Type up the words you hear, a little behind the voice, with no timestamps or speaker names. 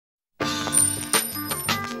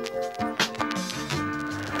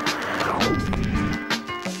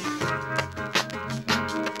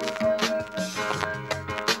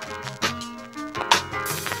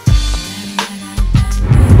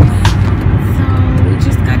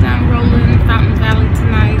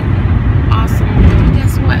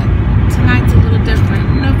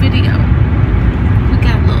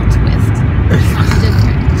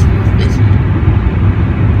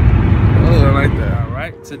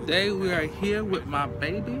Today we are here with my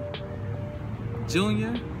baby,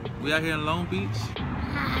 Junior. We are here in Long Beach.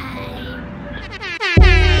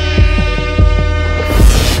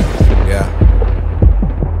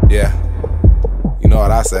 Yeah. You know what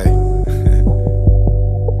I say.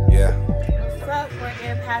 Yeah. What's up? We're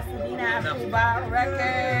in Pasadena at Wood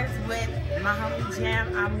Rydrz with my homie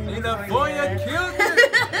Jam. I'm California killed it.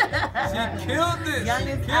 She killed it. Young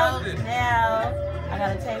is out now. I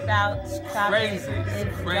got a tape out. Crazy.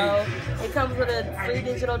 It's dope. It comes with a free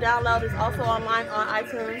digital download. It's also online on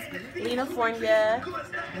iTunes. California,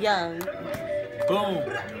 Young. Boom.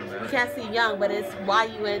 You can't see Young, but it's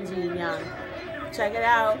Y-U-N-G, Young. Check it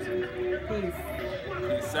out. Peace.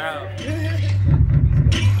 Peace out.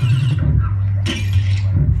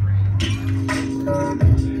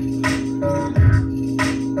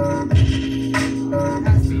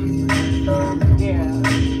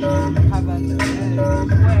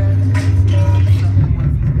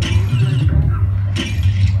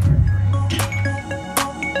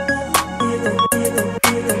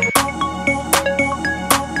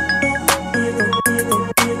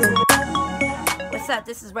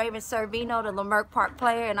 This is Servino, the Lamar Park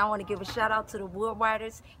player, and I want to give a shout out to the Wood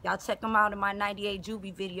Rydrz. Y'all check them out in my 98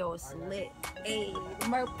 Juby video. It's lit. Hey,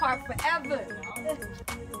 Lamar Park forever.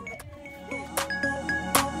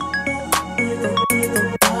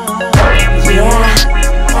 Yeah,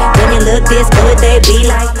 when you look this good, they be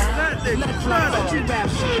like.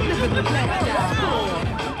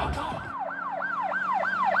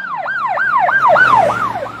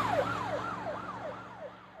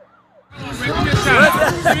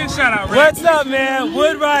 What's up, man?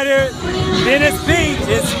 Wood Rydrz, Venice Beach,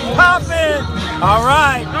 it's poppin'. All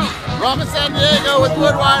right. From San Diego with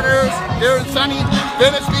Wood Rydrz here in sunny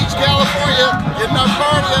Venice Beach, California, getting our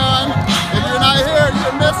party on. If you're not here,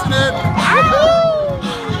 you're missing it.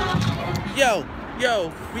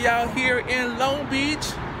 Yo, we out here in Long Beach.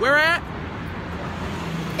 Where at?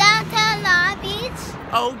 Downtown Long Beach.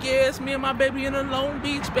 Oh yes, me and my baby in the Long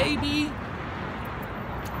Beach, baby.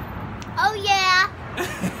 Oh yeah.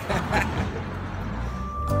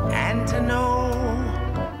 And to know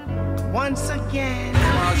once again.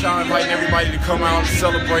 I'm inviting everybody to come out and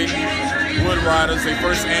celebrate Wood Rydrz, their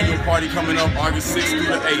first annual party coming up August 6th through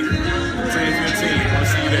the 8th, 10 and 15. I want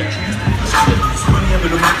to see you there.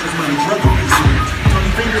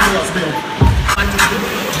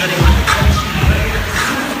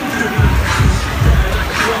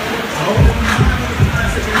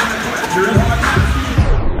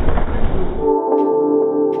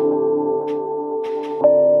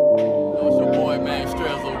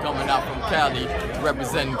 Cali,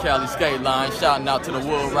 representing Cali Skate Line, shouting out to the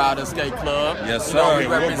Wood Rydrz Skate Club. Yes, sir. You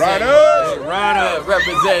know, we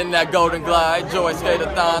representing that Golden Glide Joy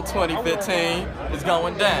Skate-a-thon 2015 is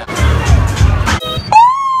going down.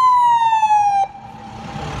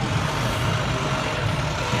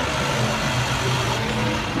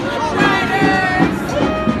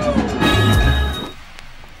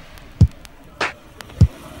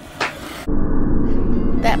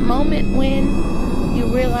 That moment when you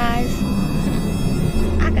realize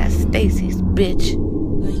I got Stacy's bitch.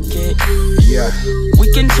 Yeah.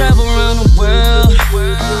 We can travel around the world.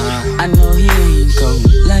 I know he ain't gon'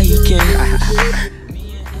 like it.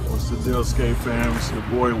 What's the deal, skate fam? It's your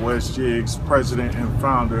boy West Jigs, president and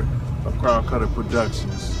founder of Crowd Cutter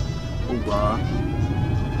Productions. Hoorah.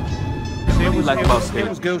 What we like about skate? It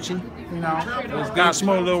was Gucci. You know, it was got a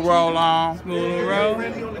smooth little roll on. Smooth little roll.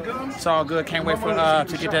 It's all good. Can't wait for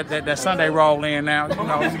to get that Sunday roll in now. You know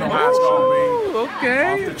how it's gonna be.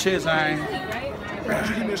 Okay. Off the chisang. Did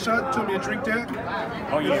you give me a shot? Tell me to drink that?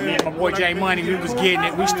 Oh yeah, me and my boy J Money, we was getting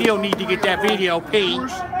it. We still need to get that video, P.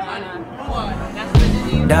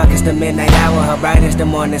 Darkest the midnight hour, her brightest the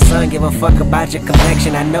morning sun. Give a fuck about your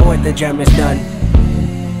complexion. I know what the German's done.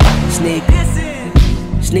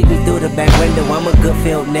 Sneak me through the back window, I'm a good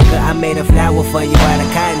field nigga. I made a flower for you out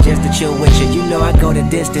of cotton just to chill with you. You know I go the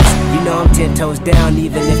distance, you know I'm 10 toes down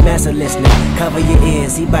even if Massa listening. Cover your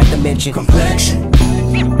ears, he bout to mention complexion.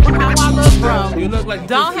 How I look, bro? You look like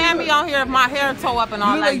Don't have me on here if my hair toe up and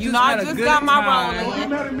all that. You know, I just got my roll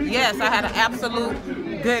in. Yes, I had an absolute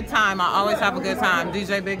good time. I always have a good time.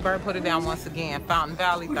 DJ Big Bird put it down once again. Fountain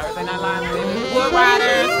Valley, Thursday Night Live, Wood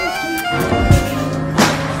Rydrz.